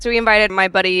So we invited my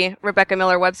buddy Rebecca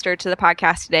Miller Webster to the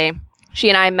podcast today. She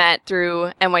and I met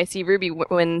through NYC Ruby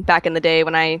when back in the day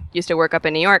when I used to work up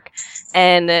in New York.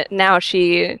 And now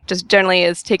she just generally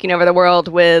is taking over the world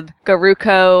with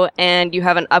Goruko, and you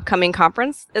have an upcoming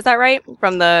conference. Is that right?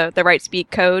 From the Write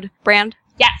Speak Code brand?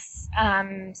 Yes.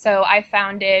 So I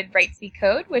founded Write Speak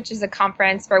Code, which is a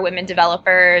conference for women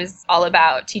developers all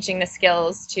about teaching the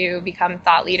skills to become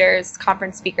thought leaders,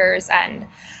 conference speakers, and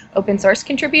open source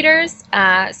contributors.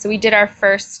 So we did our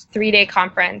first 3-day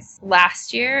conference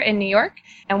last year in New York,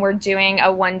 and we're doing a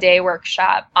 1-day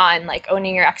workshop on like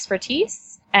owning your expertise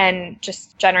and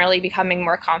just generally becoming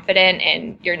more confident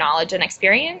in your knowledge and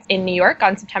experience in New York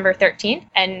on September 13th,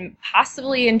 and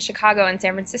possibly in Chicago and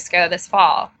San Francisco this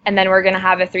fall. And then we're going to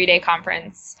have a 3-day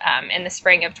conference in the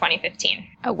spring of 2015.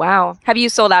 Oh, wow. Have you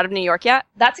sold out of New York yet?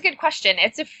 That's a good question.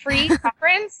 It's a free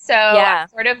conference, so I'm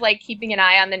sort of like keeping an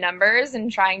eye on the numbers and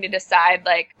trying to decide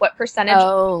like what percentage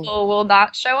of people will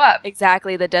not show up.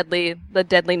 Exactly, the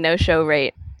deadly no-show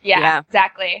rate. Yeah,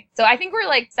 exactly. So I think we're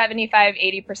like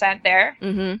 75-80% there.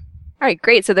 Mm-hmm. All right,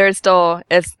 great. So there's still,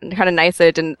 it's kind of nice.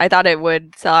 I thought it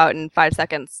would sell out in 5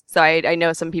 seconds. So I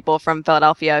know some people from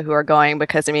Philadelphia who are going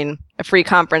because, I mean, a free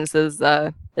conference is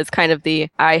kind of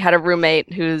I had a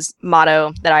roommate whose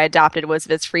motto that I adopted was,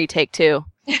 if it's free, take two.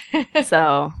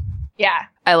 So yeah,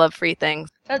 I love free things.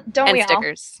 Don't and we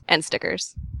stickers. All? And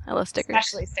stickers. I love stickers.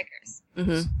 Especially stickers.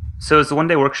 Mm-hmm. So is the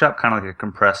 1-day workshop kind of like a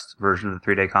compressed version of the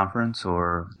 3-day conference,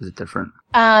 or is it different?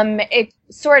 It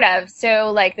sort of.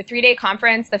 So like the 3-day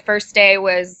conference, the first day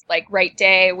was like Write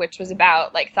Day, which was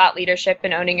about like thought leadership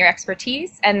and owning your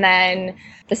expertise. And then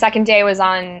the second day was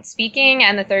on speaking,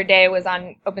 and the third day was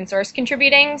on open source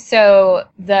contributing. So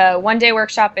the 1-day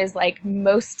workshop is like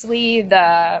mostly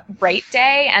the Write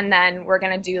Day, and then we're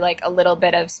going to do like a little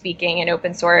bit of speaking and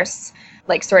open source,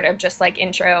 like sort of just like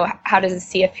intro, how does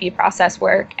the CFP process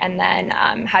work? And then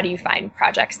how do you find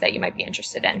projects that you might be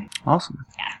interested in? Awesome.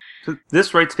 Yeah. So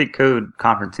this Write Speak Code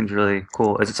conference seems really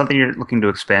cool. Is it something you're looking to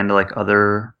expand to like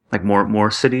other, like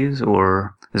more cities,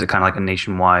 or is it kind of like a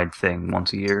nationwide thing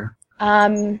once a year?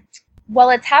 Well,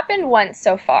 it's happened once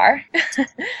so far.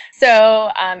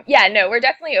 So, we're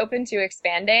definitely open to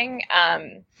expanding.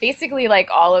 Basically, like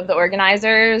all of the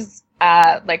organizers,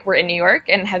 we're in New York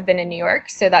and have been in New York.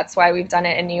 So that's why we've done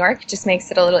it in New York. It just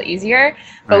makes it a little easier.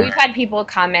 But We've had people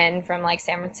come in from like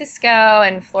San Francisco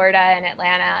and Florida and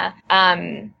Atlanta.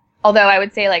 Although I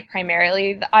would say like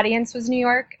primarily the audience was New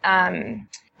York.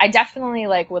 I definitely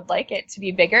would like it to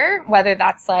be bigger, whether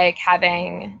that's like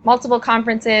having multiple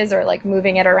conferences or like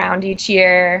moving it around each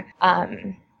year.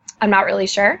 I'm not really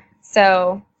sure.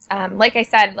 So like I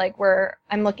said,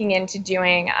 I'm looking into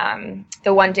doing the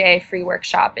 1-day free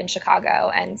workshop in Chicago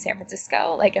and San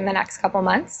Francisco in the next couple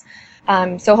months.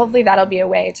 So hopefully that'll be a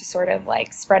way to sort of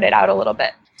spread it out a little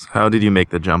bit. So how did you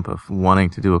make the jump of wanting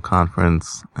to do a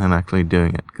conference and actually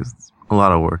doing it? Because it's a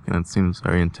lot of work and it seems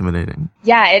very intimidating.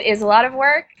 Yeah, it is a lot of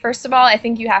work. First of all, I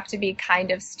think you have to be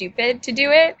kind of stupid to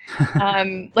do it.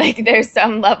 There's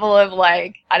some level of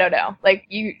I don't know,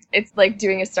 it's like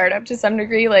doing a startup to some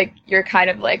degree. You're kind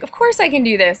of of course I can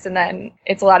do this. And then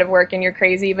it's a lot of work and you're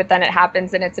crazy, but then it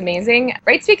happens and it's amazing.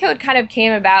 Write Speak Code kind of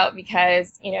came about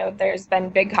because, there's been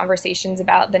big conversations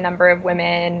about the number of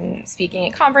women speaking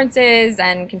at conferences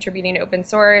and contributing to open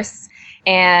source.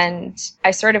 And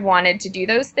I sort of wanted to do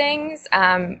those things,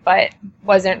 but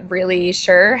wasn't really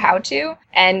sure how to.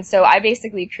 And so I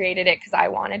basically created it because I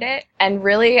wanted it. And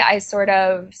really, I sort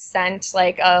of sent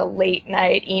a late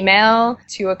night email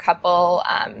to a couple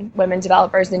women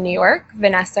developers in New York,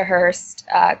 Vanessa Hurst,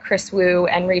 Chris Wu,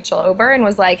 and Rachel Ober, and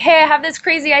was like, hey, I have this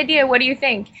crazy idea. What do you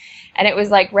think? And it was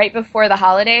right before the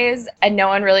holidays and no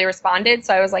one really responded.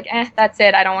 So I was like, that's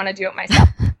it. I don't want to do it myself.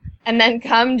 And then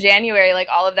come January,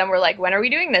 all of them were like, when are we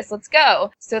doing this? Let's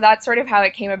go. So that's sort of how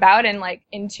it came about. And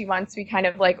in 2 months, we kind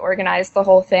of organized the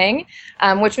whole thing,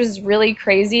 which was really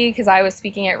crazy because I was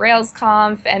speaking at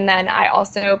RailsConf. And then I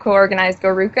also co-organized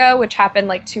Goruko, which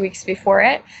happened 2 weeks before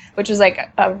it, which was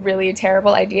a really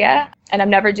terrible idea. And I'm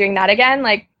never doing that again.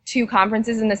 2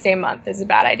 conferences in the same month is a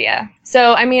bad idea.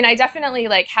 So, I definitely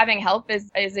having help is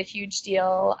a huge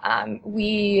deal.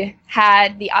 We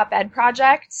had the Op-Ed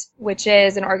Project, which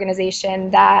is an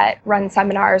organization that runs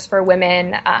seminars for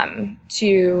women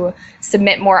to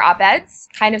submit more op-eds,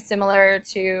 kind of similar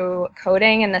to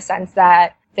coding in the sense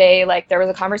that there was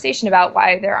a conversation about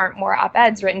why there aren't more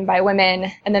op-eds written by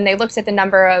women. And then they looked at the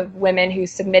number of women who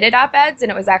submitted op-eds,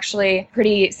 and it was actually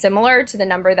pretty similar to the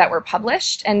number that were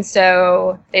published. And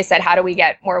so they said, how do we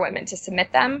get more women to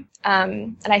submit them?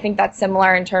 And I think that's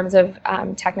similar in terms of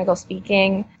technical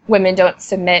speaking. Women don't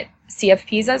submit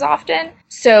CFPs as often.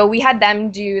 So we had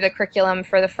them do the curriculum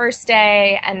for the first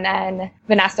day, and then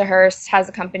Vanessa Hurst has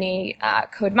a company,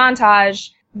 Code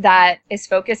Montage, that is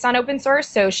focused on open source.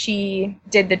 So she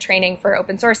did the training for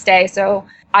Open Source Day. So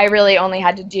I really only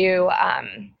had to do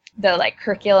the like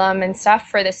curriculum and stuff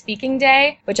for the speaking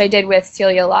day, which I did with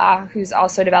Celia Law, who's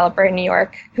also a developer in New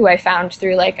York, who I found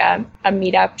through like a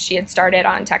meetup she had started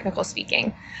on technical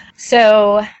speaking.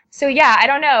 So yeah, I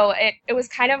don't know. It was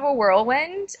kind of a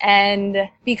whirlwind. And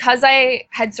because I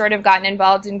had sort of gotten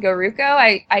involved in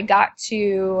GoRuCo, I got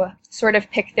to sort of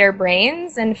pick their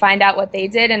brains and find out what they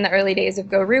did in the early days of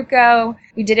GoRuCo.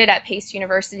 We did it at Pace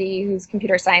University, whose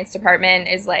computer science department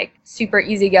is like super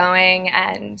easygoing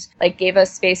and like gave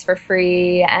us space for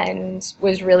free and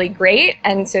was really great.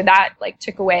 And so that like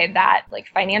took away that like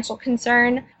financial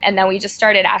concern. And then we just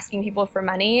started asking people for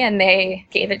money and they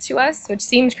gave it to us, which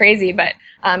seems crazy, but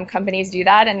companies do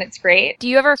that and it's great. Do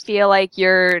you ever feel like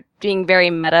you're being very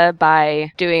meta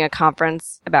by doing a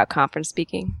conference about conference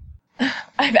speaking?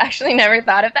 I've actually never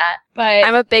thought of that, but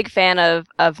I'm a big fan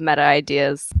of meta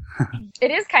ideas. It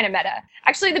is kind of meta.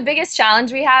 Actually, the biggest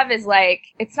challenge we have is like,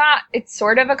 it's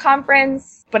sort of a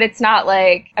conference, but it's not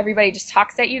like everybody just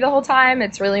talks at you the whole time.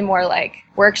 It's really more like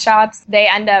workshops. They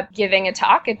end up giving a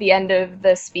talk at the end of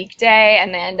the speak day,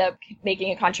 and they end up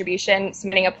making a contribution,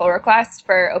 submitting a pull request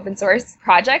for open source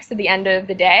projects at the end of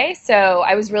the day. So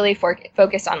I was really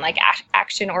focused on like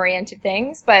action-oriented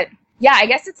things, but yeah, I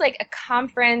guess it's like a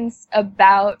conference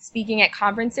about speaking at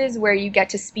conferences where you get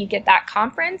to speak at that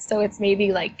conference. So it's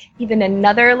maybe like even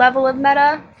another level of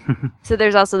meta. So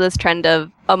there's also this trend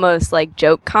of almost like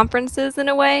joke conferences in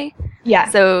a way. Yeah.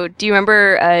 So do you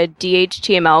remember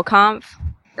DHTML Conf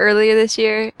earlier this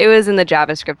year? It was in the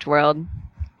JavaScript world,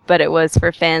 but it was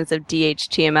for fans of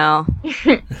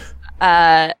DHTML.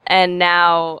 And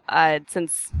now,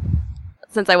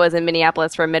 since I was in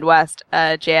Minneapolis for Midwest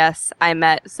JS, I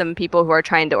met some people who are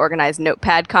trying to organize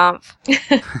Notepad Conf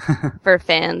for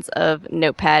fans of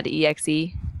Notepad EXE.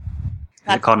 Is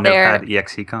it called Notepad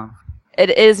EXE Conf? It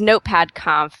is Notepad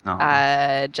Conf,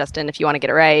 Justin, if you want to get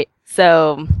it right.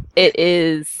 So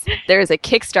there's a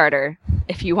Kickstarter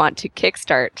if you want to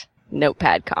kickstart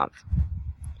Notepad Conf.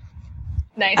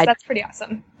 Nice, that's pretty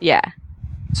awesome. Yeah.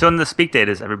 So in the speak day,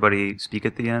 does everybody speak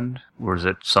at the end? Or is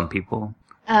it some people?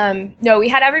 No, we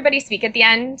had everybody speak at the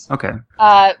end. Okay.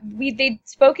 They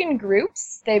spoke in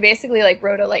groups. They basically like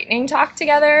wrote a lightning talk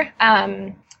together,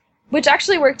 which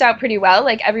actually worked out pretty well.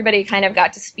 Like everybody kind of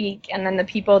got to speak, and then the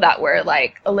people that were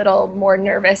like a little more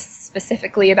nervous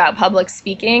specifically about public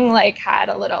speaking like had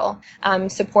a little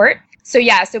support. So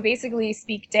yeah, so basically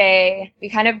speak day, we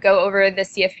kind of go over the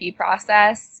CFP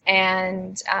process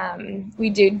and we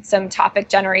did some topic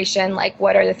generation, like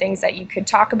what are the things that you could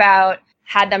talk about,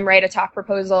 had them write a talk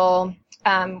proposal.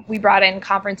 We brought in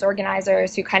conference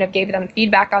organizers who kind of gave them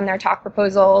feedback on their talk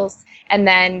proposals. And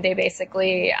then they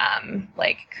basically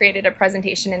like created a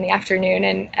presentation in the afternoon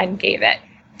and gave it.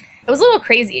 It was a little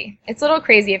crazy. It's a little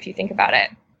crazy if you think about it.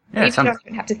 Yeah, you don't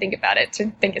even have to think about it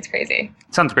to think it's crazy.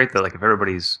 It sounds great though. Like if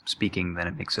everybody's speaking, then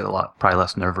it makes it probably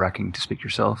less nerve-wracking to speak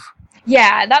yourself.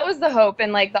 Yeah, that was the hope.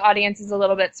 And like the audience is a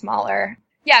little bit smaller.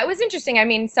 Yeah, it was interesting. I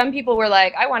mean, some people were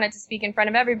like, I wanted to speak in front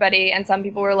of everybody. And some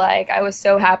people were like, I was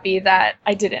so happy that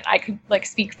I didn't. I could like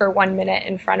speak for 1 minute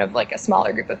in front of like a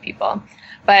smaller group of people.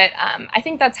 But I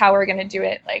think that's how we're going to do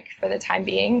it, like for the time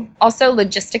being. Also,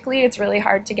 logistically, it's really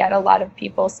hard to get a lot of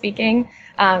people speaking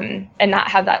and not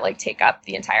have that like take up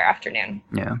the entire afternoon.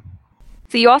 Yeah.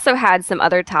 So you also had some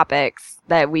other topics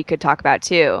that we could talk about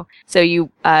too. So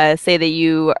you say that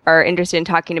you are interested in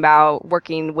talking about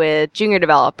working with junior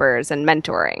developers and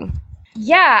mentoring.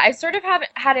 Yeah, I sort of have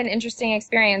had an interesting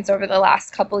experience over the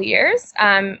last couple of years.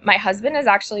 My husband is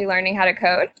actually learning how to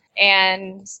code,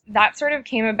 and that sort of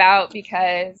came about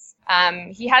because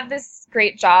he had this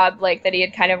great job, like that he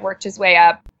had kind of worked his way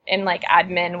up in like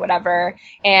admin, whatever.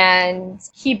 And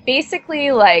he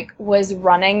basically like was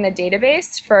running the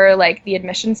database for like the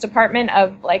admissions department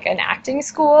of like an acting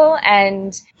school.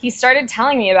 And he started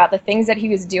telling me about the things that he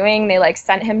was doing. They like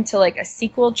sent him to like a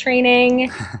SQL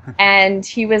training and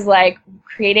he was like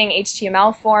creating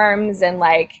HTML forms and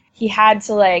like he had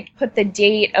to like put the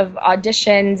date of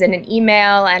auditions in an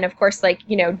email. And of course, like,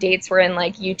 you know, dates were in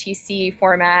like UTC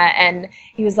format. And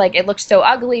he was like, it looked so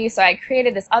ugly. So I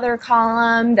created this other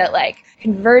column that like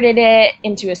converted it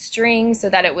into a string so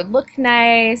that it would look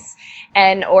nice.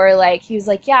 And or like he was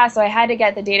like, yeah, so I had to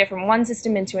get the data from one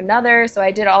system into another. So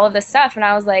I did all of this stuff. And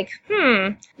I was like,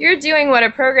 you're doing what a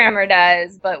programmer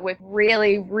does, but with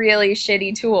really, really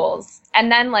shitty tools. And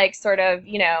then like sort of,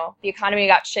 you know, the economy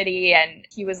got shitty and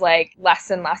he was like, like less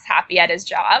and less happy at his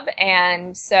job.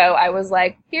 And so I was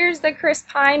like, here's the Chris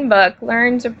Pine book,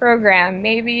 learn to program,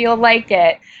 maybe you'll like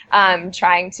it.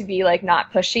 Trying to be like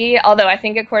not pushy, although I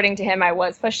think according to him I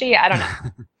was pushy. I don't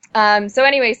know. So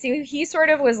anyway, so he sort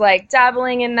of was like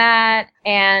dabbling in that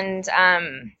and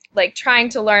like trying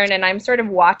to learn, and I'm sort of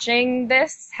watching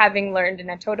this, having learned in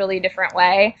a totally different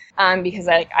way, because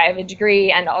I have a degree,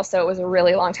 and also it was a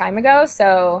really long time ago,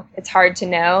 so it's hard to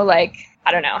know, like,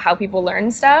 I don't know, how people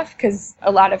learn stuff, because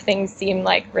a lot of things seem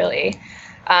like really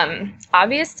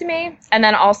obvious to me. And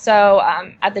then also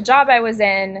at the job I was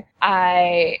in,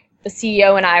 the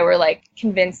CEO and I were like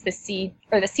convinced the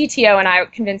CTO and I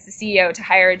convinced the CEO to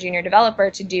hire a junior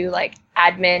developer to do like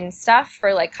admin stuff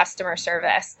for like customer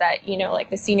service that, you know,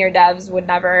 like the senior devs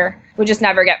would just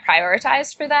never get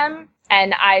prioritized for them.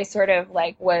 And I sort of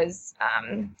like was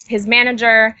his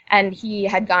manager, and he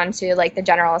had gone to like the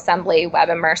General Assembly Web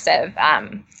Immersive.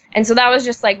 And so that was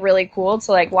just like really cool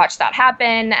to like watch that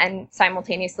happen, and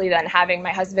simultaneously then having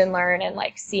my husband learn and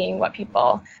like seeing what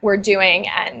people were doing.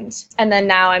 And then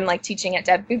now I'm like teaching at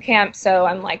Dev Bootcamp. So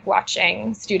I'm like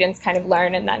watching students kind of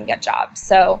learn and then get jobs.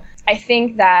 So I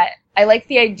think that I like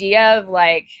the idea of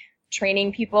like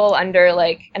training people under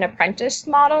like an apprentice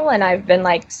model, and I've been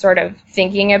like sort of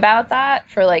thinking about that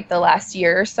for like the last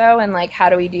year or so, and like how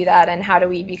do we do that, and how do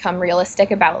we become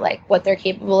realistic about like what they're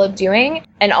capable of doing,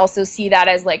 and also see that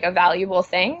as like a valuable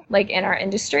thing like in our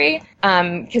industry,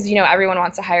 because you know everyone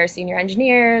wants to hire senior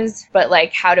engineers, but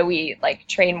like how do we like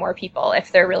train more people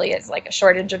if there really is like a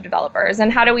shortage of developers,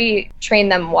 and how do we train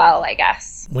them well, I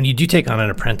guess. When you do take on an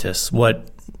apprentice, what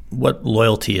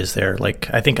loyalty is there?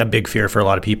 Like, I think a big fear for a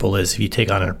lot of people is if you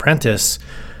take on an apprentice,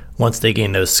 once they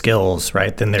gain those skills,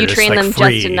 right, then they're you just train like them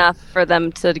free. Just enough for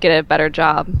them to get a better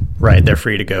job. Right, they're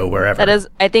free to go wherever.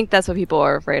 I think that's what people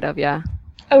are afraid of, yeah.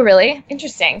 Oh, really?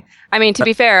 Interesting. I mean, to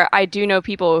be fair, I do know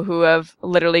people who have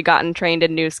literally gotten trained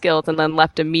in new skills and then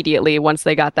left immediately once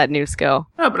they got that new skill.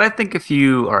 No, but I think if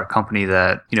you are a company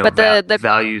that, you know, But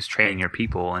values training your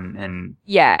people and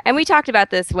yeah, and we talked about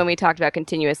this when we talked about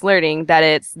continuous learning, that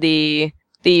it's the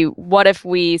what if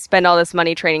we spend all this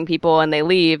money training people and they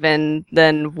leave, and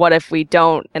then what if we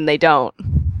don't and they don't?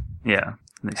 Yeah,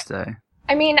 they stay.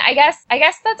 I mean, I guess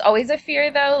that's always a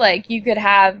fear, though. Like, you could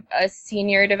have a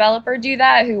senior developer do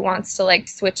that who wants to, like,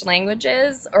 switch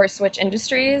languages or switch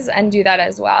industries and do that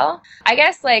as well. I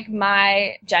guess, like,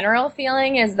 my general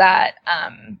feeling is that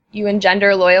you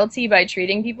engender loyalty by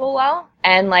treating people well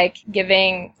and, like,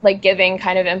 giving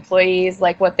kind of employees,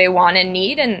 like, what they want and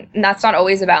need. And that's not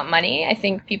always about money. I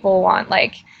think people want,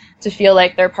 like, to feel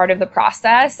like they're part of the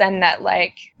process and that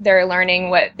like they're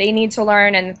learning what they need to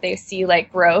learn, and that they see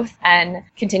like growth and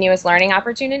continuous learning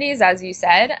opportunities, as you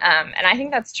said. And I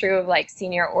think that's true of like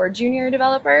senior or junior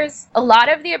developers. A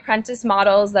lot of the apprentice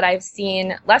models that I've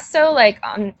seen, less so like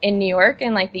in New York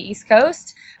and like the East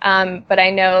Coast, but I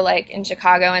know like in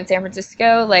Chicago and San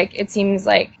Francisco, like it seems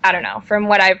like, I don't know, from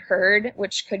what I've heard,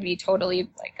 which could be totally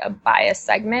like a biased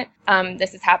segment,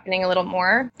 this is happening a little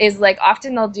more, is like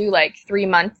often they'll do like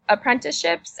 3-month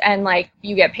apprenticeships and like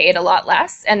you get paid a lot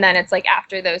less. And then it's like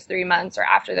after those 3 months or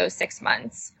after those 6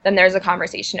 months, then there's a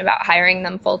conversation about hiring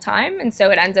them full time. And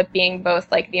so it ends up being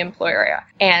both like the employer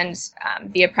and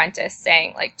the apprentice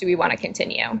saying like, do we want to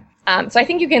continue? So I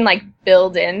think you can like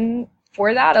build in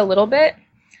for that a little bit.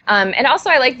 And also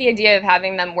I like the idea of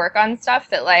having them work on stuff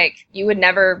that like you would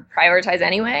never prioritize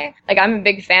anyway. Like I'm a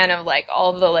big fan of like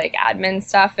all the like admin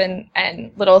stuff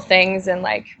and little things and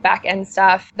like back end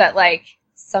stuff that like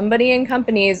somebody in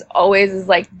companies always is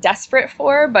like desperate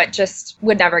for, but just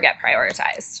would never get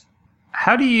prioritized.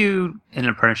 How do you, in an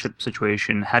apprenticeship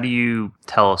situation, how do you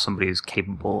tell if somebody is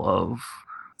capable of,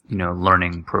 you know,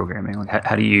 learning programming? Like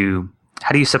how do you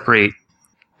separate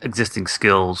existing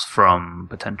skills from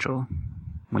potential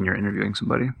when you're interviewing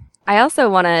somebody?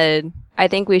 I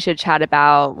think we should chat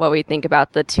about what we think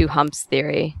about the 2 humps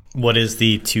theory. What is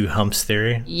the 2 humps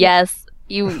theory? Yes,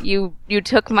 you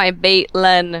took my bait,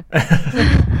 Len.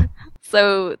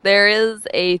 So there is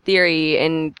a theory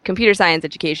in computer science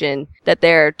education that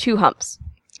there are 2 humps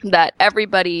that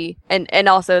everybody, and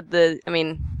also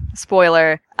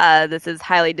spoiler, this is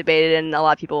highly debated and a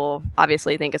lot of people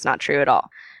obviously think it's not true at all.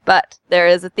 But there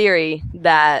is a theory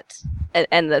that,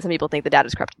 and that some people think the data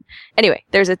is corrupted. Anyway,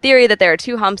 there's a theory that there are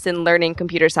 2 humps in learning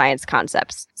computer science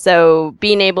concepts. So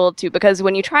being able to, because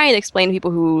when you try and explain to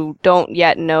people who don't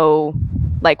yet know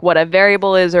like what a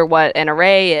variable is or what an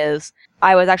array is,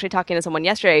 I was actually talking to someone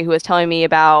yesterday who was telling me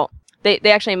about, they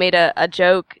actually made a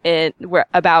joke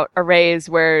about arrays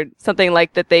where something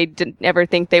like that they didn't ever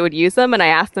think they would use them. And I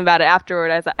asked them about it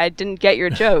afterward. I didn't get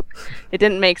your joke. It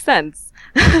didn't make sense.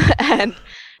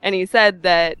 And he said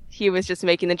that he was just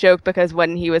making the joke because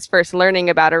when he was first learning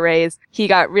about arrays, he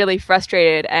got really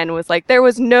frustrated and was like, there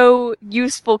was no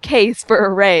useful case for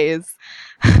arrays,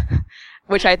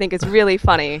 which I think is really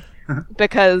funny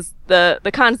because the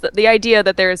idea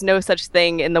that there is no such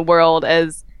thing in the world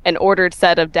as an ordered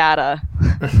set of data,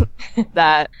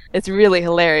 that it's really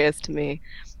hilarious to me.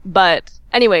 But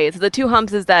anyways, the two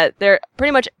humps is that they're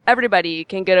pretty much everybody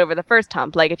can get over the first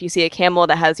hump. Like if you see a camel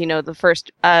that has, the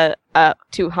first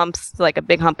two humps, like a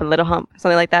big hump and little hump,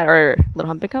 something like that, or little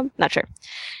hump, big hump, not sure.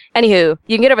 Anywho,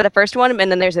 you can get over the first one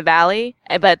and then there's a valley,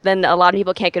 but then a lot of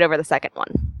people can't get over the second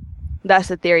one. That's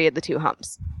the theory of the two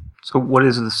humps. So what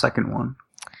is the second one?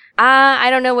 I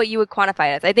don't know what you would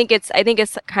quantify it as. I think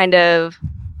it's kind of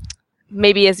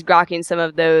maybe it's grokking some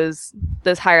of those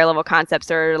higher level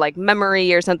concepts or like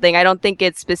memory or something. I don't think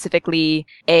it's specifically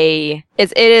it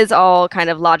is all kind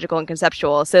of logical and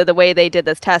conceptual. So the way they did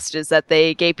this test is that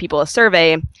they gave people a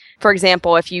survey. For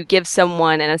example, if you give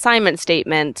someone an assignment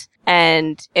statement,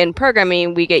 and in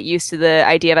programming, we get used to the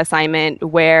idea of assignment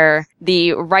where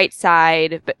the left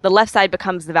side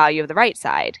becomes the value of the right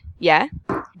side. Yeah.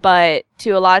 But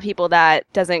to a lot of people,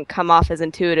 that doesn't come off as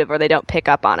intuitive or they don't pick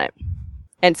up on it.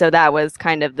 And so that was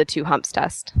kind of the two humps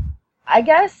test. I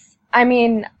guess, I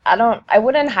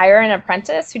wouldn't hire an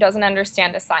apprentice who doesn't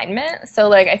understand assignment. So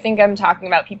like, I think I'm talking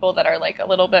about people that are like a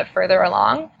little bit further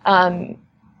along.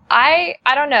 I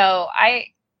don't know.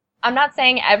 I'm not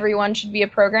saying everyone should be a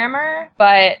programmer,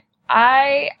 but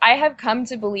I have come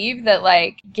to believe that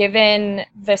like given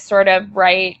the sort of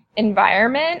right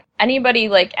environment, anybody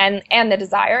like and the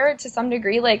desire to some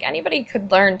degree, like anybody could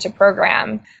learn to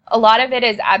program. A lot of it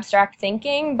is abstract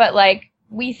thinking, but like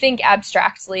we think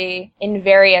abstractly in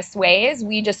various ways.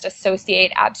 We just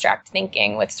associate abstract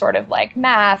thinking with sort of like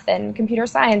math and computer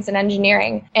science and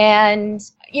engineering. And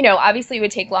obviously it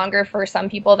would take longer for some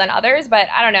people than others, but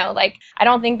I don't know, like, I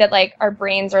don't think that like our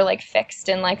brains are like fixed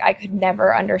and like, I could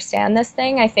never understand this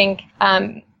thing. I think,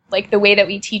 like the way that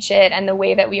we teach it and the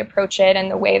way that we approach it and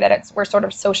the way that we're sort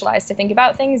of socialized to think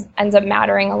about things ends up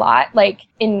mattering a lot. Like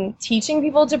in teaching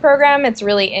people to program, it's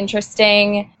really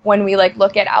interesting when we like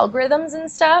look at algorithms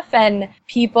and stuff, and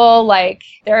people like,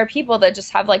 there are people that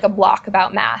just have like a block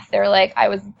about math. They're like,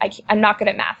 I'm not good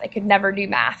at math. I could never do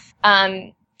math.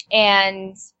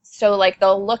 And so like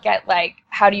they'll look at like,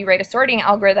 how do you write a sorting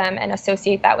algorithm and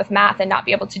associate that with math and not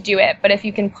be able to do it? But if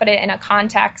you can put it in a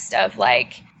context of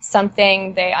like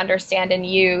something they understand and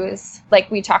use,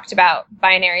 like we talked about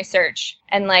binary search,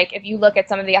 and like if you look at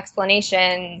some of the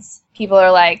explanations, people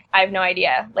are like, I have no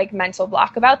idea, like mental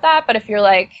block about that. But if you're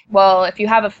like, well, if you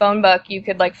have a phone book, you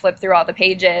could like flip through all the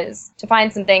pages to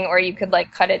find something, or you could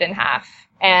like cut it in half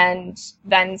and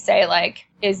then say like,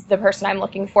 is the person I'm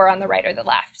looking for on the right or the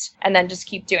left? And then just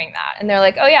keep doing that. And they're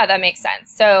like, oh yeah, that makes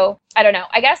sense. So I don't know.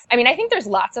 I think there's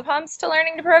lots of humps to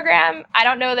learning to program. I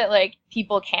don't know that like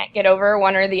people can't get over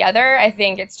one or the other. I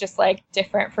think it's just like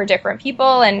different for different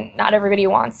people, and not everybody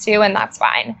wants to, and that's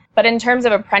fine. But in terms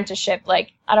of apprenticeship,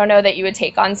 like, I don't know that you would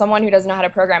take on someone who doesn't know how to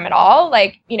program at all.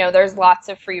 Like, there's lots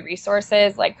of free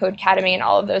resources like Codecademy and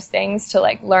all of those things to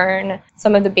like learn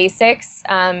some of the basics,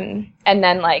 and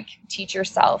then like teach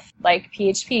yourself like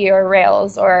PHP or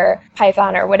Rails or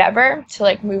Python or whatever to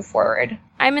like move forward.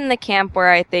 I'm in the camp where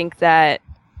I think that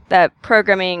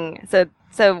programming,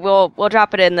 so we'll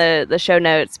drop it in the show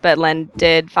notes, but Len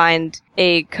did find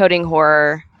a coding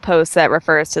horror post that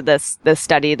refers to this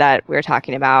study that we were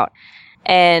talking about.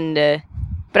 And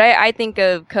but I think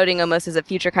of coding almost as a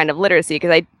future kind of literacy,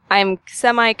 because I'm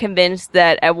semi-convinced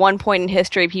that at one point in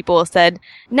history people said,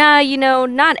 nah,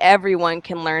 not everyone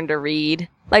can learn to read.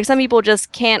 Like some people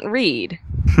just can't read.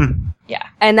 Yeah.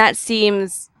 And that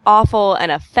seems awful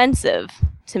and offensive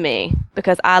to me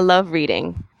because I love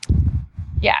reading.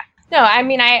 Yeah. No, I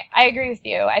agree with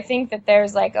you. I think that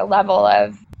there's like a level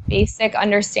of basic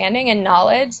understanding and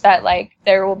knowledge that like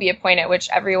there will be a point at which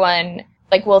everyone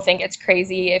like will think it's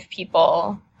crazy if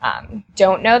people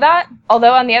don't know that.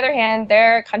 Although on the other hand,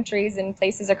 there are countries and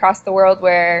places across the world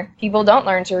where people don't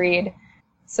learn to read.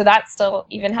 So that still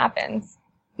even happens.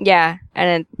 Yeah,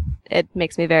 and it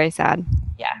makes me very sad.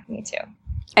 Yeah, me too.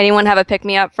 Anyone have a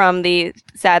pick-me-up from the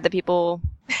sad that people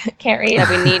can't read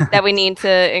that we need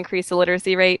to increase the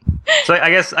literacy rate? So I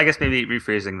guess maybe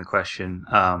rephrasing the question,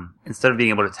 instead of being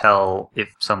able to tell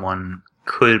if someone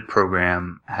could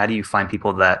program, how do you find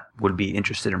people that would be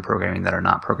interested in programming that are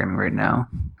not programming right now?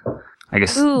 I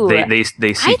guess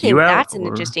they seek you out? That's an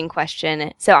interesting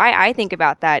question. So I think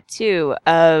about that too,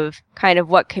 of kind of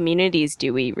what communities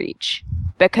do we reach?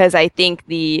 Because I think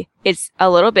it's a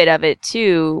little bit of it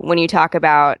too when you talk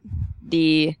about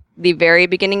the the very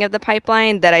beginning of the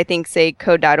pipeline that I think, say,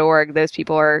 code.org, those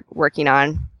people are working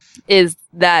on, is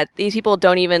that these people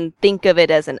don't even think of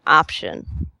it as an option.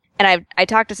 And I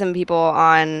talked to some people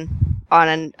on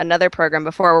another program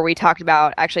before where we talked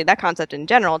about actually that concept in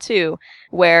general too,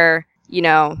 where, you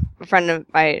know, a friend of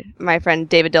my friend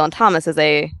David Dylan Thomas is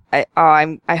I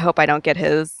hope I don't get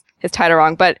his title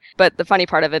wrong, but the funny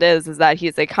part of it is that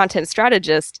he's a content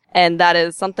strategist, and that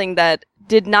is something that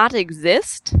did not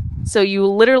exist. So you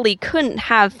literally couldn't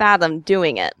have fathomed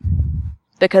doing it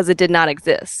because it did not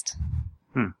exist.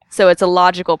 So it's a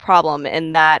logical problem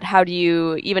in that how do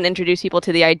you even introduce people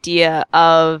to the idea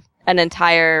of an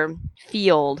entire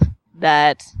field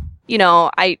that, you know,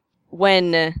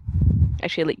 when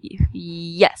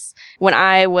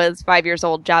I was 5 years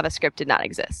old, JavaScript did not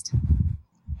exist.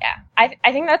 Yeah,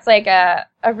 I think that's like a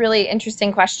really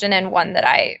interesting question, and one that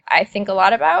I think a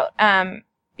lot about,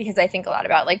 because I think a lot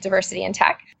about like diversity in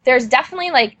tech. There's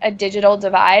definitely like a digital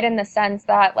divide in the sense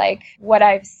that like what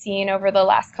I've seen over the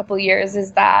last couple of years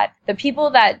is that the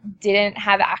people that didn't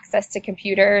have access to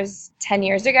computers 10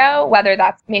 years ago, whether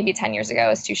that's maybe 10 years ago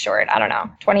is too short, I don't know,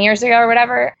 20 years ago or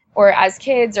whatever, or as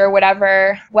kids or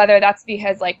whatever, whether that's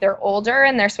because like they're older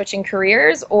and they're switching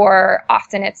careers, or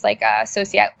often it's like a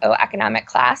socioeconomic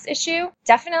class issue,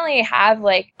 definitely have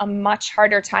like a much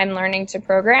harder time learning to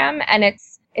program. And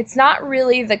it's not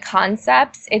really the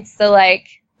concepts, it's the like,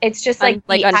 it's just like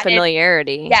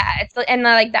unfamiliarity. It's the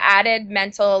added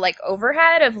mental like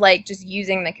overhead of like just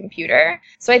using the computer.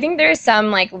 So I think there's some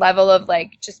like level of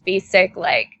like just basic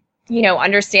like, you know,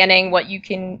 understanding what you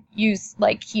can use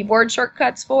like keyboard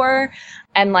shortcuts for,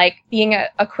 and like being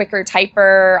a quicker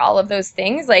typer, all of those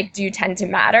things like do tend to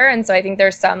matter. And so I think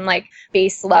there's some like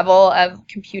base level of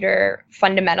computer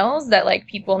fundamentals that like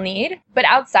people need. But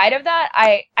outside of that,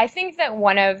 I think that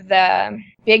one of the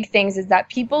big things is that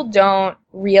people don't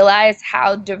realize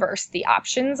how diverse the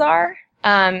options are.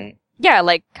 Yeah,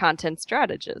 like content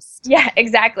strategist. Yeah,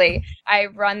 exactly. I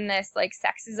run this like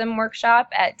sexism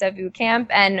workshop at Dev Camp,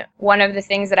 and one of the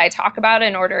things that I talk about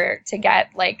in order to get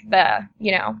like the,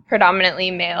 you know, predominantly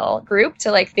male group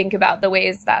to like think about the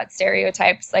ways that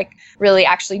stereotypes like really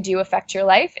actually do affect your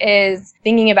life is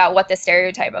thinking about what the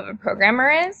stereotype of a programmer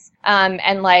is.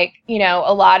 And like, you know,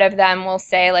 a lot of them will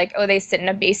say like, oh, they sit in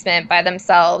a basement by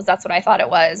themselves. That's what I thought it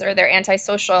was. Or they're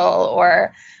antisocial,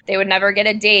 or they would never get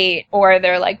a date, or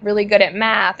they're like really good at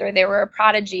math, or they were a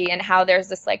prodigy, and how there's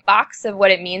this like box of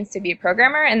what it means to be a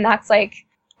programmer. And that's like,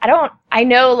 I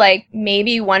know like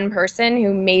maybe one person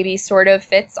who maybe sort of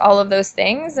fits all of those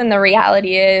things. And the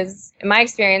reality is, in my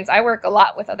experience, I work a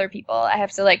lot with other people. I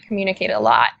have to like communicate a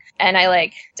lot. And I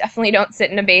like definitely don't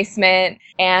sit in a basement.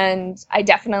 And I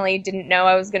definitely didn't know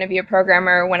I was going to be a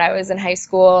programmer when I was in high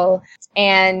school.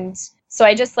 And so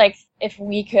I just like, if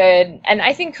we could, and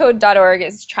I think code.org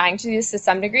is trying to do this to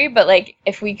some degree, but like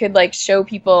if we could like show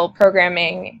people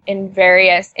programming in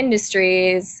various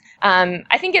industries,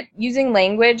 I think using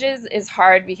languages is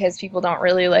hard because people don't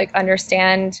really like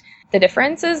understand the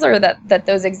differences or that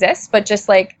those exist, but just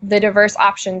like the diverse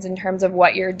options in terms of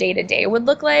what your day-to-day would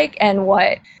look like, and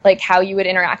what like how you would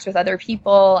interact with other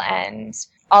people, and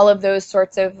all of those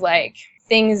sorts of like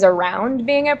things around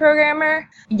being a programmer.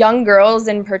 Young girls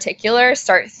in particular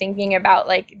start thinking about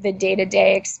like the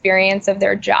day-to-day experience of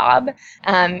their job,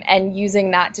 and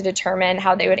using that to determine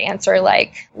how they would answer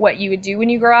like what you would do when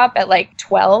you grow up at like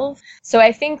 12. So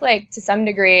I think like to some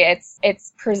degree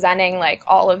it's presenting like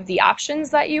all of the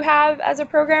options that you have as a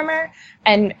programmer,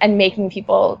 and making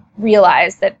people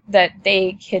realize that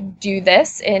they could do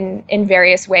this in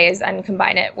various ways and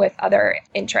combine it with other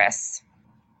interests.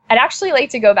 I'd actually like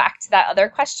to go back to that other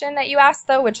question that you asked,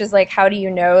 though, which is like, how do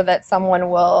you know that someone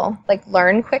will like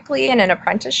learn quickly in an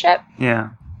apprenticeship? Yeah.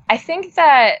 I think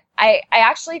that I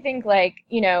actually think like,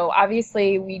 you know,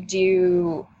 obviously we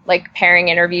do like pairing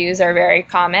interviews are very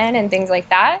common and things like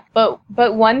that. But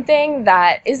one thing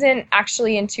that isn't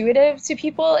actually intuitive to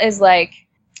people is like,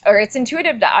 or it's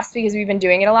intuitive to us because we've been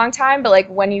doing it a long time, but like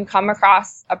when you come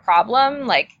across a problem,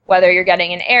 like whether you're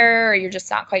getting an error or you're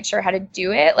just not quite sure how to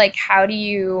do it, like how do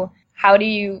you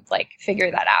like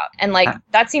figure that out? And like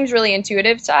that seems really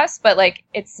intuitive to us, but like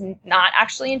it's not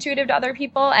actually intuitive to other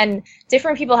people, and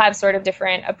different people have sort of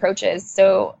different approaches.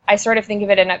 So I sort of think of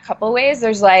it in a couple ways.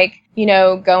 There's like, you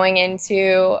know, going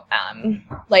into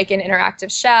like an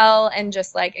interactive shell and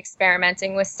just like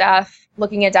experimenting with stuff,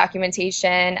 looking at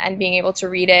documentation and being able to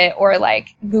read it, or like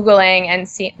Googling and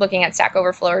looking at Stack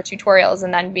Overflow or tutorials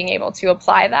and then being able to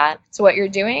apply that to what you're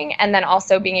doing, and then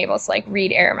also being able to like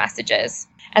read error messages.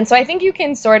 And so I think you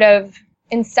can sort of,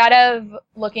 instead of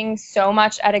looking so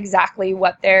much at exactly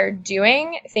what they're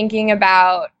doing, thinking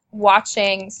about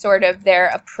watching sort of their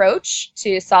approach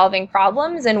to solving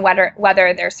problems and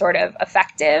whether they're sort of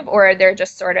effective or they're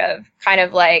just sort of kind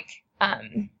of like,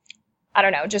 I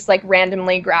don't know, just like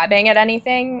randomly grabbing at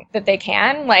anything that they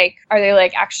can. Like, are they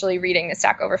like actually reading the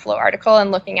Stack Overflow article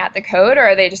and looking at the code, or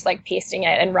are they just like pasting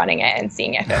it and running it and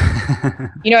seeing if it,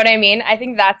 you know what I mean? I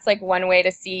think that's like one way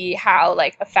to see how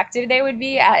like effective they would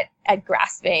be at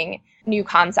grasping new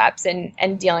concepts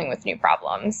and dealing with new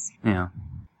problems. Yeah.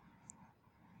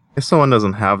 If someone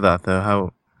doesn't have that,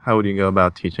 though, how would you go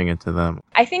about teaching it to them?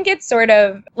 I think it's sort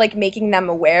of like making them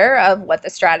aware of what the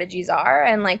strategies are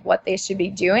and like what they should be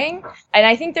doing. And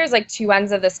I think there's like two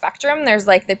ends of the spectrum. There's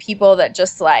like the people that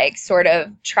just like sort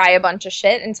of try a bunch of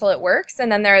shit until it works.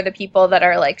 And then there are the people that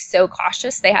are like so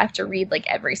cautious they have to read like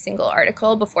every single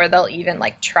article before they'll even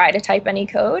like try to type any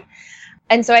code.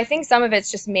 And so I think some of it's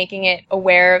just making it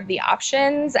aware of the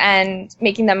options and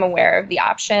making them aware of the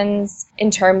options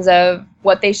in terms of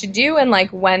what they should do and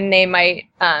like when they might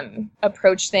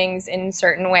approach things in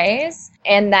certain ways.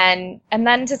 And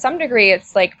then to some degree,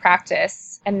 it's like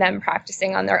practice and them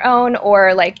practicing on their own,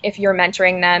 or like if you're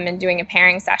mentoring them and doing a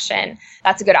pairing session,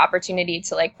 that's a good opportunity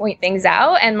to like point things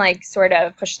out and like sort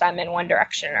of push them in one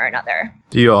direction or another.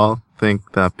 Do you all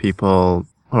think that people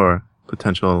or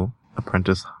potential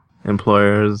apprentice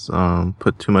employers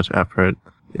put too much effort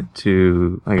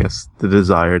into, I guess, the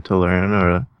desire to learn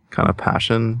or a kind of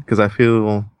passion? Because I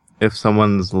feel if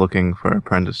someone's looking for an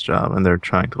apprentice job and they're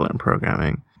trying to learn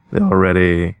programming, they're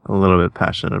already a little bit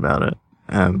passionate about it.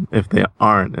 And if they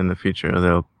aren't in the future,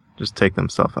 they'll just take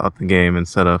themselves out the game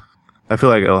instead of, I feel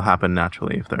like it'll happen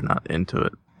naturally if they're not into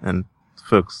it. And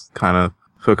folks kind of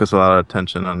focus a lot of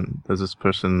attention on, does this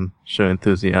person show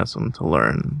enthusiasm to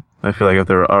learn? I feel like if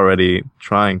they're already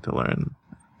trying to learn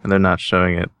and they're not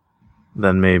showing it,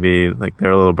 then maybe like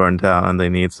they're a little burned out and they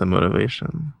need some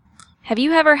motivation. Have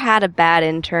you ever had a bad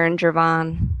intern,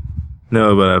 Jervon?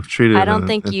 No, but I've treated I don't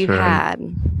think you had.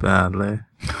 Badly.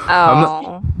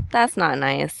 Oh, that's not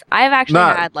nice. I've actually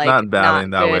had like not badly not in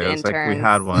that good way. interns. It's like we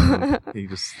had one. He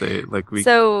just stayed like we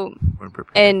so weren't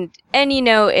prepared. and you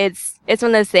know it's one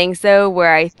of those things though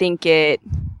where I think it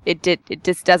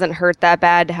just doesn't hurt that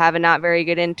bad to have a not very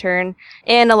good intern,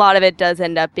 and a lot of it does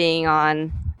end up being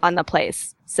on the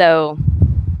place. So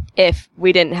if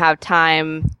we didn't have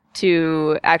time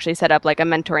to actually set up like a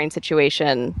mentoring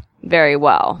situation very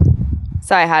well.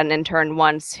 So I had an intern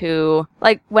once who,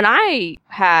 like, when I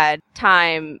had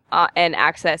time and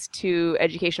access to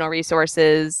educational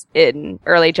resources in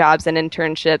early jobs and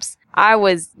internships, I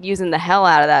was using the hell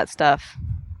out of that stuff.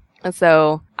 And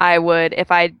so I would, if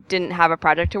I didn't have a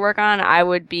project to work on, I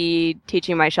would be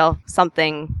teaching myself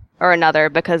something or another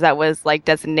because that was like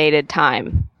designated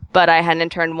time. But I had an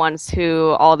intern once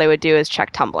who all they would do is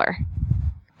check Tumblr.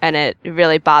 And it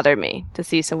really bothered me to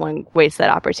see someone waste that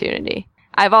opportunity.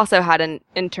 I've also had an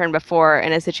intern before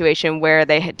in a situation where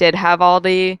they did have all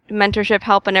the mentorship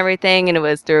help and everything, and it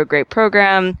was through a great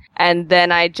program. And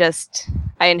then I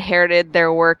inherited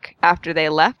their work after they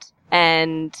left,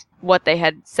 and what they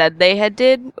had said they had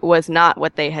did was not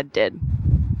what they had done.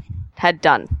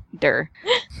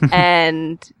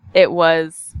 And it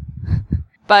was,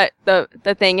 but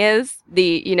the thing is,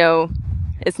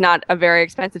 it's not a very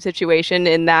expensive situation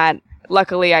in that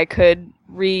luckily I could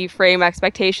reframe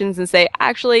expectations and say,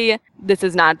 actually, this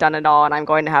is not done at all, and I'm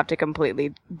going to have to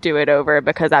completely do it over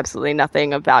because absolutely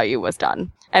nothing of value was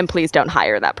done. And please don't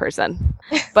hire that person.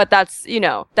 But that's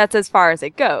as far as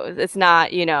it goes. It's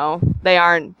not, they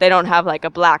don't have like a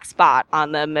black spot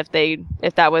on them if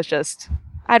that was just,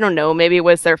 I don't know, maybe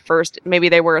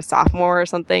they were a sophomore or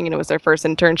something and it was their first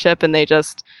internship and they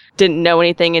just didn't know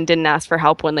anything and didn't ask for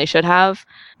help when they should have.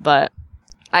 But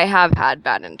I have had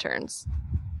bad interns.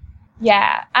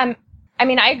 Yeah. I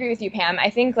mean, I agree with you, Pam.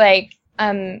 I think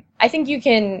I think you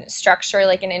can structure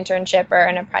like an internship or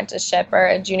an apprenticeship or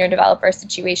a junior developer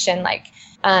situation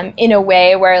in a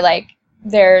way where like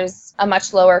there's a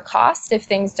much lower cost if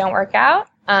things don't work out.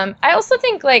 I also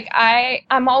think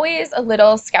I'm always a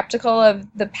little skeptical of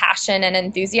the passion and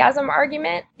enthusiasm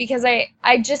argument because I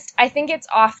think it's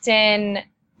often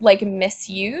like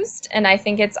misused, and I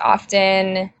think it's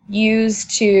often used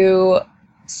to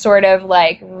sort of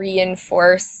like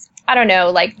reinforce, I don't know,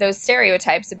 like those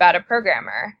stereotypes about a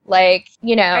programmer. I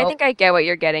think I get what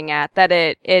you're getting at, that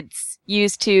it's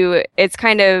used to, it's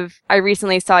kind of, I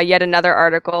recently saw yet another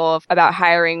article about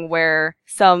hiring where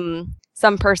some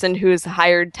person who's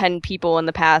hired 10 people in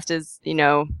the past is,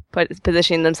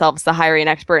 positioning themselves as the hiring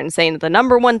expert and saying that the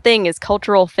number one thing is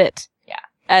cultural fit. Yeah.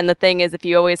 And the thing is, if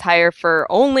you always hire for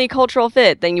only cultural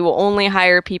fit, then you will only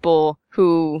hire people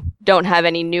who don't have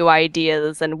any new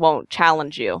ideas and won't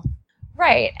challenge you.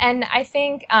 Right. And I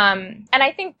think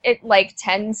it like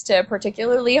tends to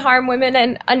particularly harm women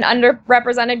and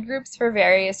underrepresented groups for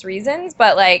various reasons.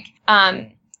 But like,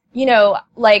 you know,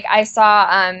 like I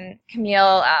saw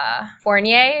Camille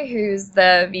Fournier, who's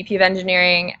the VP of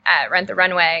Engineering at Rent the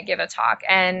Runway, give a talk,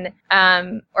 and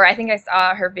or I think I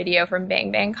saw her video from Bang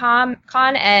Bang Con,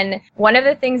 and one of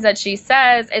the things that she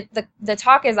says, the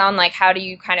talk is on like how do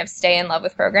you kind of stay in love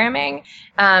with programming,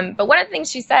 but one of the things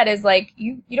she said is like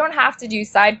you don't have to do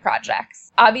side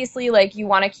projects. Obviously, like you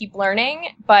want to keep learning,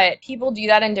 but people do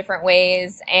that in different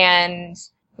ways, and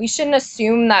we shouldn't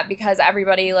assume that because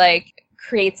everybody like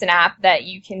creates an app that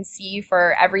you can see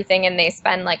for everything and they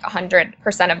spend like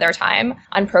 100% of their time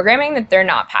on programming that they're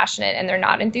not passionate and they're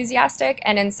not enthusiastic.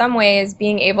 And in some ways,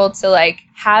 being able to like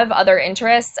have other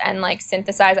interests and like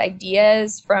synthesize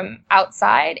ideas from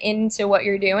outside into what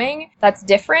you're doing that's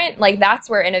different, like that's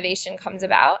where innovation comes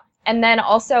about. And then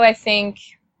also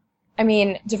I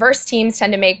mean, diverse teams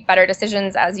tend to make better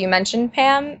decisions, as you mentioned,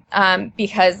 Pam,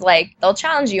 because like they'll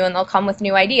challenge you and they'll come with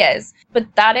new ideas, but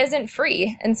that isn't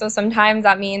free. And so sometimes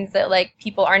that means that like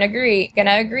people aren't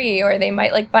gonna agree, or they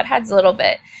might like butt heads a little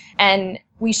bit. And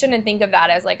we shouldn't think of that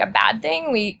as like a bad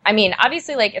thing. I mean,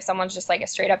 obviously, like if someone's just like a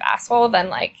straight up asshole, then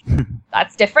like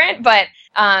that's different. But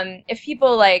if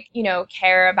people like, you know,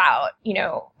 care about, you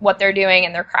know, what they're doing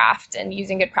in their craft and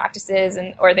using good practices,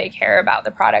 and or they care about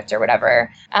the product or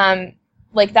whatever,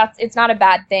 like it's not a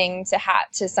bad thing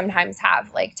to sometimes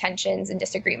have like tensions and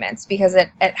disagreements, because it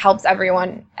helps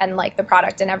everyone and like the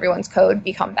product and everyone's code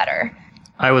become better.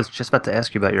 I was just about to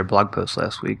ask you about your blog post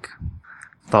last week.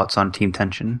 Thoughts on team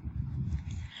tension?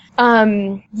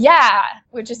 Yeah,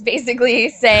 which is basically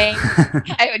saying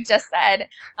I just said.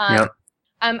 Yep.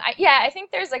 I think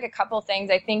there's like a couple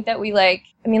things. I think that we like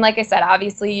I said,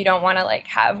 obviously you don't want to like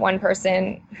have one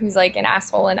person who's like an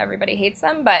asshole and everybody hates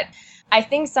them. But I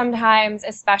think sometimes,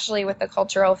 especially with the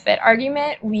cultural fit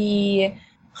argument, we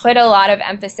put a lot of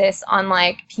emphasis on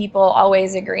like people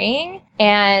always agreeing.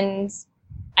 And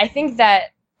I think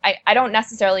that I don't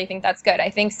necessarily think that's good. I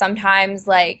think sometimes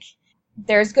like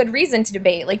there's good reason to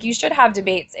debate. Like you should have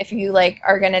debates if you like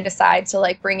are going to decide to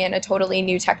like bring in a totally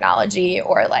new technology,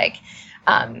 or like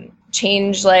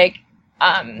change your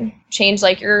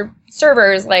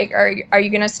servers. Like are you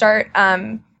going to start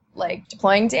like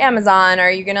deploying to Amazon?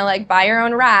 Are you going to like buy your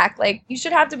own rack? Like you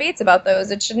should have debates about those.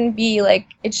 It shouldn't be like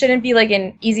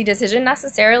an easy decision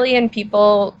necessarily, and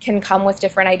people can come with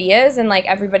different ideas and like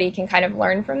everybody can kind of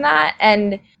learn from that.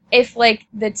 And if like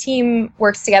the team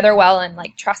works together well and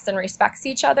like trusts and respects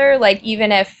each other, like even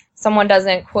if someone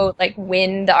doesn't quote like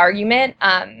win the argument,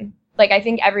 like I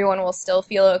think everyone will still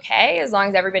feel okay as long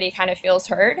as everybody kind of feels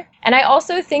heard. And I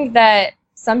also think that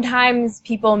sometimes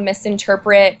people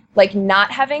misinterpret like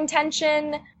not having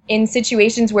tension in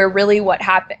situations where really what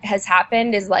has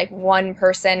happened is like one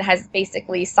person has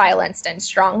basically silenced and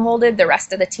strongholded the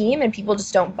rest of the team, and people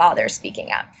just don't bother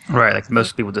speaking up. Right, like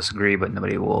most people disagree, but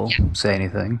nobody will say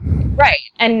anything. Right,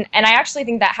 and I actually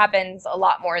think that happens a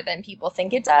lot more than people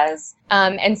think it does.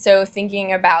 And so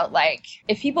thinking about like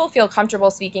if people feel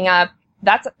comfortable speaking up,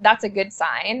 that's a good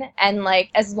sign. And like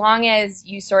as long as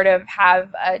you sort of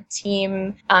have a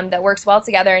team that works well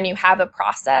together, and you have a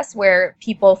process where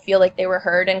people feel like they were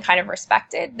heard and kind of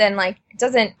respected, then like it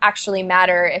doesn't actually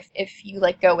matter if you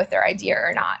like go with their idea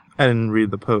or not. I didn't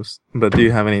read the post, but do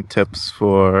you have any tips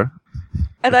for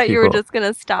I thought you were just going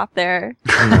to stop there.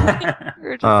 You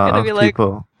were just going to be like,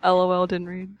 LOL, didn't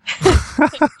read.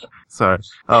 Sorry.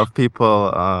 Of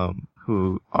people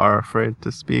who are afraid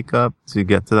to speak up to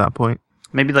get to that point?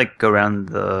 Maybe like go around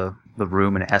the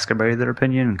room and ask everybody their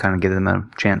opinion and kind of give them a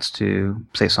chance to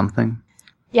say something.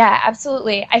 Yeah,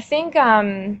 absolutely. I think,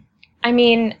 I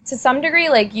mean, to some degree,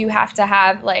 like you have to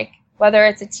have like, whether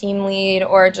it's a team lead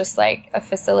or just like a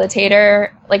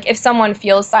facilitator, like if someone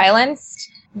feels silenced,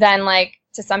 then like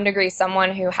to some degree,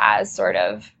 someone who has sort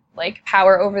of like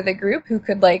power over the group who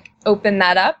could like open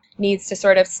that up needs to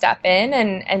sort of step in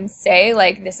and say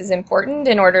like this is important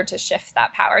in order to shift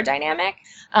that power dynamic.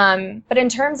 But in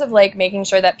terms of like making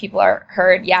sure that people are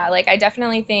heard, yeah, like I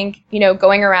definitely think, you know,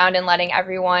 going around and letting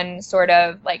everyone sort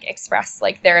of like express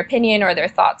like their opinion or their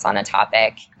thoughts on a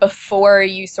topic before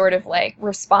you sort of like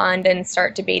respond and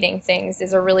start debating things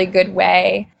is a really good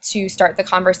way to start the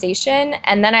conversation.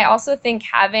 And then I also think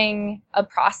having a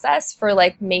process for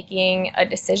like making a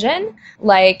decision,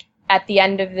 like at the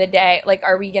end of the day, like,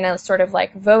 are we going to sort of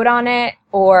like vote on it,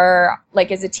 or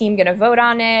like, is a team going to vote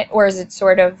on it, or is it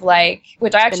sort of like,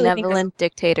 which I actually think benevolent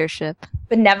dictatorship.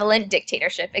 Benevolent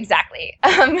dictatorship, exactly.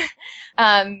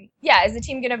 Yeah, is the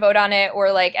team going to vote on it,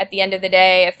 or like at the end of the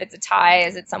day, if it's a tie,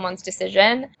 is it someone's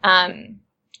decision?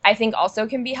 I think also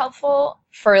can be helpful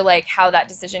for like how that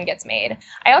decision gets made.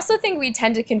 I also think we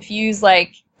tend to confuse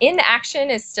like inaction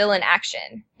is still an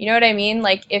action. You know what I mean?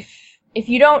 Like if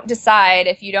you don't decide,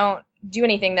 if you don't do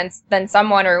anything, then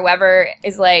someone or whoever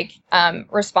is like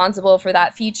responsible for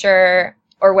that feature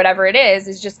or whatever it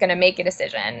is just going to make a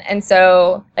decision. And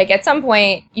so like at some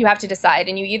point you have to decide,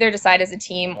 and you either decide as a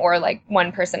team or like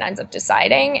one person ends up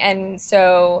deciding. And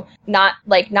so not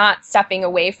stepping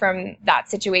away from that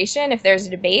situation if there's a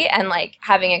debate, and like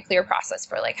having a clear process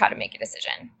for like how to make a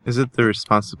decision. Is it the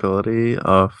responsibility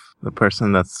of the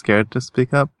person that's scared to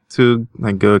speak up to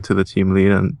like go to the team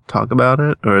lead and talk about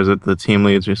it? Or is it the team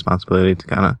lead's responsibility to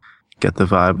kind of get the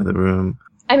vibe of the room?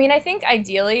 I mean, I think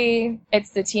ideally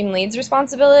it's the team lead's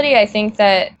responsibility. I think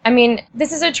that, I mean,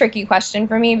 this is a tricky question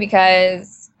for me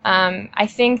because I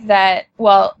think that,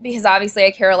 well, because obviously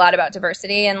I care a lot about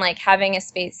diversity, and like having a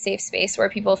safe space where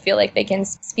people feel like they can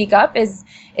speak up is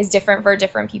different for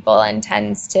different people and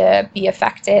tends to be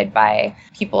affected by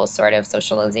people's sort of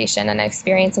socialization and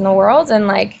experience in the world and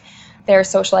like their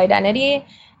social identity.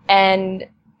 And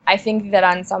I think that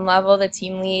on some level, the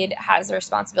team lead has a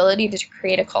responsibility to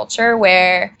create a culture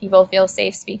where people feel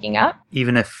safe speaking up.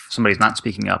 Even if somebody's not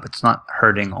speaking up, it's not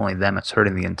hurting only them, it's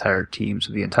hurting the entire team.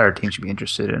 So the entire team should be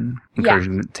interested in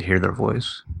encouraging them to hear their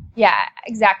voice. Yeah,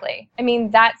 exactly. I mean,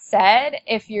 that said,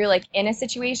 if you're like in a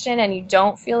situation and you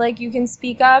don't feel like you can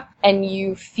speak up and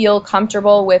you feel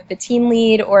comfortable with the team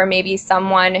lead or maybe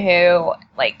someone who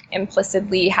like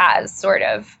implicitly has sort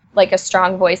of like a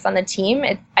strong voice on the team,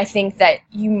 I think that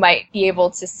you might be able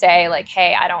to say like,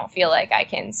 hey, I don't feel like I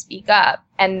can speak up.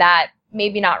 And that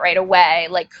maybe not right away,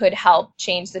 like could help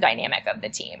change the dynamic of the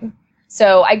team.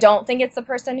 So I don't think it's the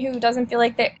person who doesn't feel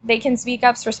like they can speak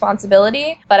up's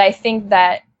responsibility, but I think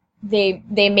that they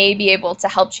may be able to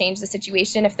help change the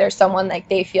situation if there's someone like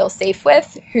they feel safe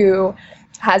with who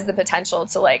has the potential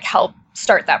to like help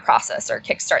start that process or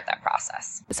kickstart that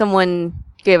process. Someone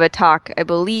gave a talk, I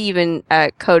believe,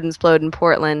 at Code and Explode in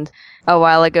Portland a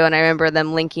while ago, and I remember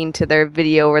them linking to their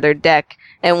video or their deck.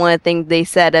 And one of the things they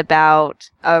said about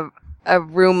a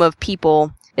room of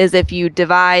people is if you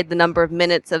divide the number of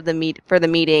minutes of for the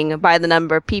meeting by the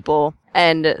number of people,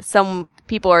 and some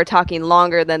people are talking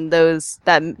longer than those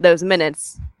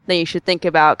minutes, then you should think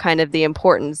about kind of the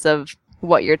importance of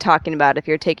what you're talking about if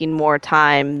you're taking more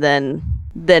time than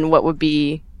what would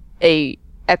be a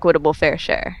equitable fair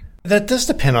share. That does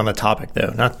depend on the topic,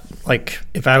 though. Not like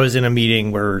if I was in a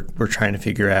meeting where we're trying to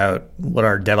figure out what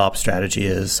our DevOps strategy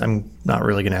is, I'm not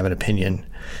really going to have an opinion.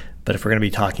 But if we're going to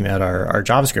be talking about our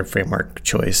JavaScript framework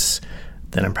choice,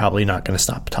 then I'm probably not going to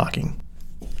stop talking.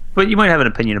 But you might have an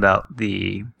opinion about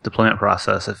the deployment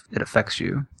process if it affects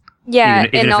you. Yeah,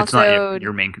 even if also, it's not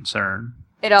your main concern.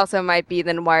 It also might be,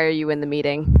 then why are you in the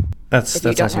meeting? If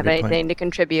you don't have anything to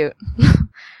contribute.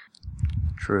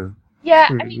 True. Yeah,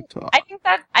 I mean, I think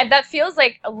that feels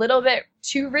like a little bit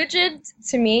too rigid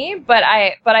to me, but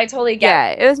I totally get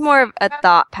it. Yeah, it was more of a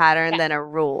thought pattern than a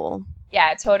rule.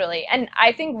 Yeah, totally. And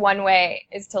I think one way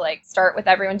is to like start with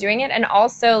everyone doing it, and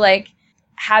also like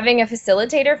having a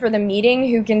facilitator for the meeting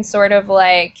who can sort of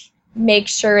like make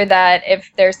sure that if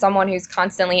there's someone who's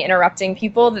constantly interrupting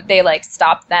people, that they like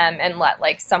stop them and let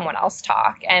like someone else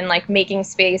talk, and like making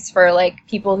space for like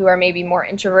people who are maybe more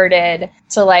introverted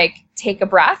to like take a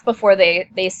breath before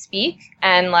they speak,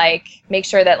 and like make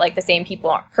sure that like the same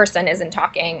person isn't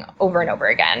talking over and over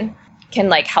again can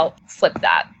like help flip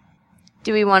that.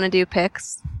 Do we want to do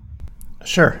picks?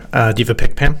 Sure. Do you have a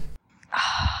pick, Pam?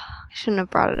 I shouldn't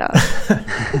have brought it up.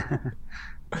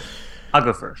 I'll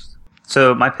go first.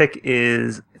 So my pick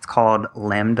it's called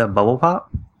Lambda Bubble Pop.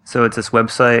 So it's this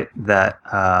website that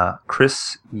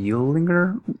Chris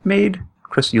Eulinger made,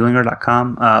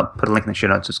 chriseulinger.com. Put a link in the show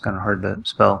notes. It's kind of hard to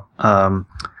spell.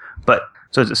 But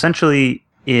so it's essentially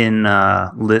in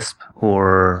Lisp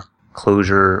or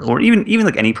Clojure, or even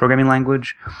like any programming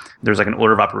language, there's like an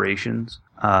order of operations.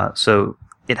 So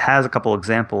it has a couple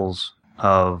examples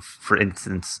of, for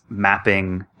instance,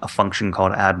 mapping a function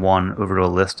called add1 over to a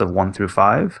list of 1 through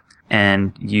 5.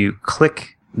 And you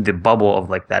click the bubble of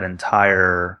like that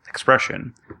entire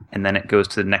expression, and then it goes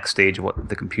to the next stage of what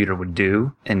the computer would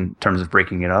do in terms of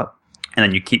breaking it up. And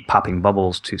then you keep popping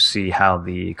bubbles to see how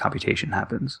the computation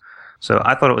happens. So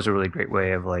I thought it was a really great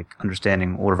way of like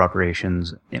understanding order of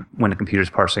operations when a computer's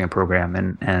parsing a program,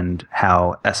 and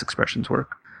how S expressions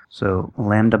work. So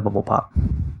Lambda Bubble Pop.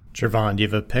 Jervon, do you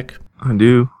have a pick? I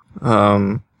do.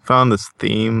 Found this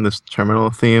terminal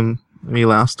theme maybe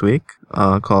last week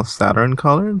called Saturn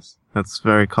Colors. That's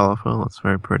very colorful. It's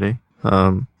very pretty.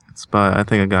 It's by, I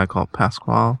think, a guy called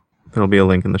Pasquale. There'll be a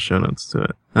link in the show notes to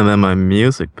it. And then my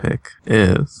music pick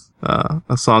is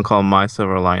a song called My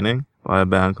Silver Lining by a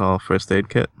band called First Aid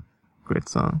Kit. Great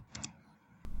song.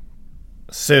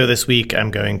 So this week I'm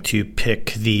going to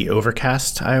pick the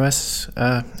Overcast iOS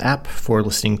app for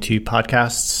listening to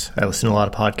podcasts. I listen to a lot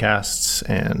of podcasts,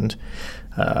 and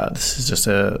this is just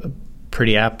a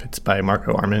pretty app. It's by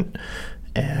Marco Arment,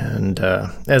 and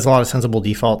it has a lot of sensible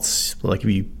defaults. Like if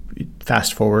you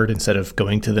fast forward instead of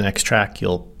going to the next track,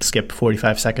 you'll skip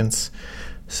 45 seconds.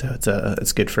 So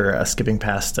it's good for skipping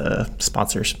past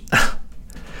sponsors.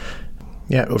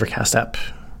 Yeah, Overcast app.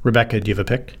 Rebecca, do you have a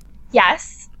pick?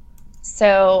 Yes.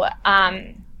 So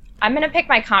I'm going to pick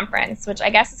my conference, which I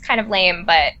guess is kind of lame,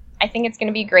 but I think it's going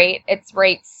to be great. It's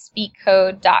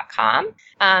writespeakcode.com.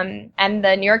 And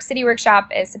the New York City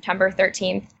workshop is September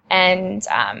 13th. And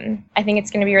I think it's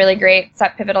going to be really great. It's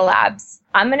at Pivotal Labs.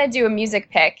 I'm going to do a music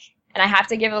pick, and I have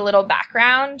to give a little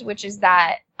background, which is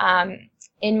that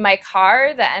in my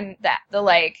car, the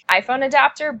like iPhone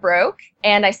adapter broke,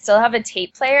 and I still have a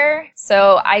tape player.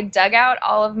 So I dug out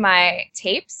all of my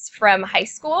tapes from high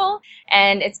school,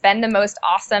 and it's been the most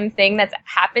awesome thing that's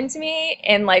happened to me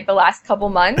in like the last couple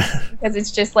months because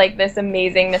it's just like this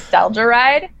amazing nostalgia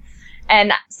ride.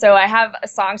 And so I have a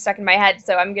song stuck in my head,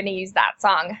 so I'm going to use that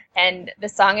song. And the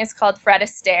song is called Fred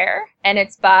Astaire, and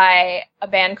it's by a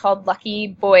band called Lucky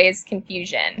Boys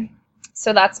Confusion.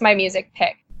 So that's my music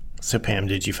pick. So Pam,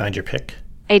 did you find your pick?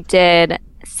 I did.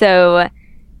 So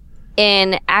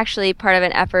in actually part of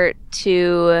an effort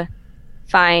to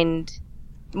find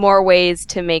more ways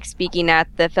to make speaking at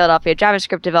the Philadelphia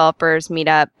JavaScript Developers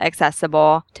Meetup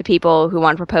accessible to people who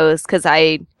want to propose, because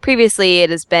previously it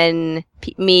has been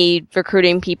me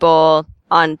recruiting people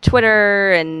on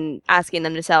Twitter and asking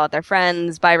them to sell at their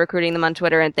friends by recruiting them on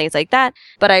Twitter and things like that.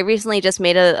 But I recently just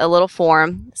made a little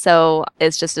form. So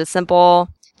it's just a simple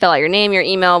fill out your name, your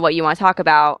email, what you want to talk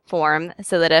about form,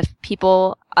 so that if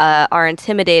people are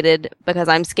intimidated because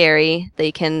I'm scary,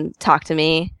 they can talk to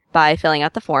me by filling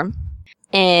out the form.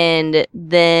 And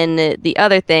then the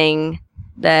other thing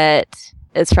that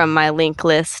is from my link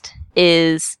list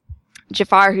is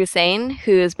Jafar Hussain,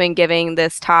 who's been giving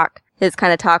this talk. His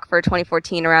kind of talk for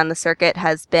 2014 around the circuit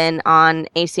has been on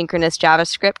asynchronous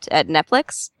JavaScript at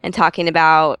Netflix, and talking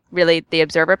about really the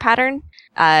observer pattern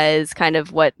is kind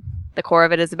of what the core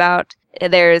of it is about.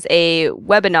 There's a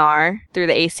webinar through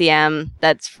the ACM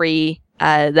that's free,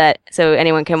 so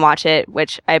anyone can watch it,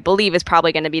 which I believe is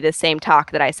probably going to be the same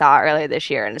talk that I saw earlier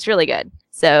this year, and it's really good.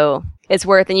 So it's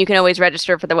worth, and you can always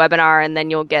register for the webinar, and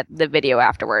then you'll get the video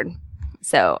afterward.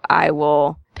 So I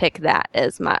will pick that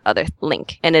as my other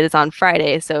link, and it is on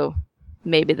Friday, so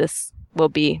maybe this will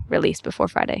be released before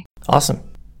Friday. Awesome.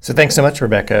 So thanks so much,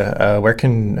 Rebecca. Where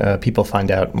can people find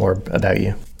out more about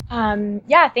you?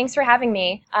 Yeah, thanks for having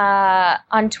me.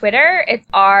 On Twitter, it's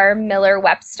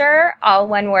rmillerwebster, all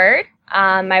one word.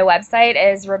 My website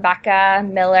is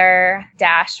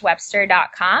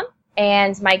rebeccamiller-webster.com,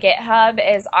 and my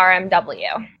GitHub is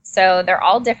RMW. So they're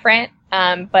all different,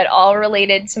 but all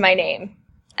related to my name.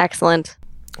 Excellent.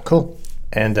 Cool.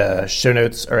 And show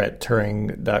notes are at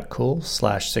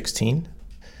turing.cool/16.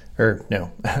 Or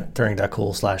no,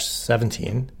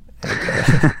 turing.cool/17.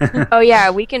 Oh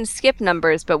yeah, we can skip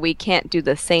numbers, but we can't do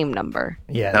the same number.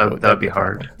 Yeah, that would be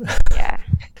hard. Yeah.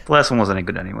 The last one wasn't any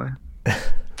good anyway.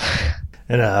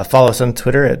 And follow us on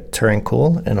Twitter at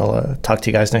turingcool, and I'll talk to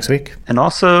you guys next week. And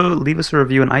also leave us a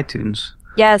review on iTunes.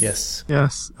 Yes.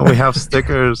 Yes. And we have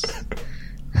stickers.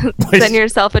 Send your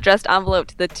self-addressed envelope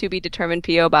to the to-be-determined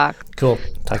P.O. box. Cool.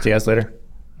 Talk to you guys later.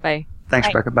 Bye. Thanks,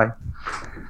 Bye. Rebecca. Bye.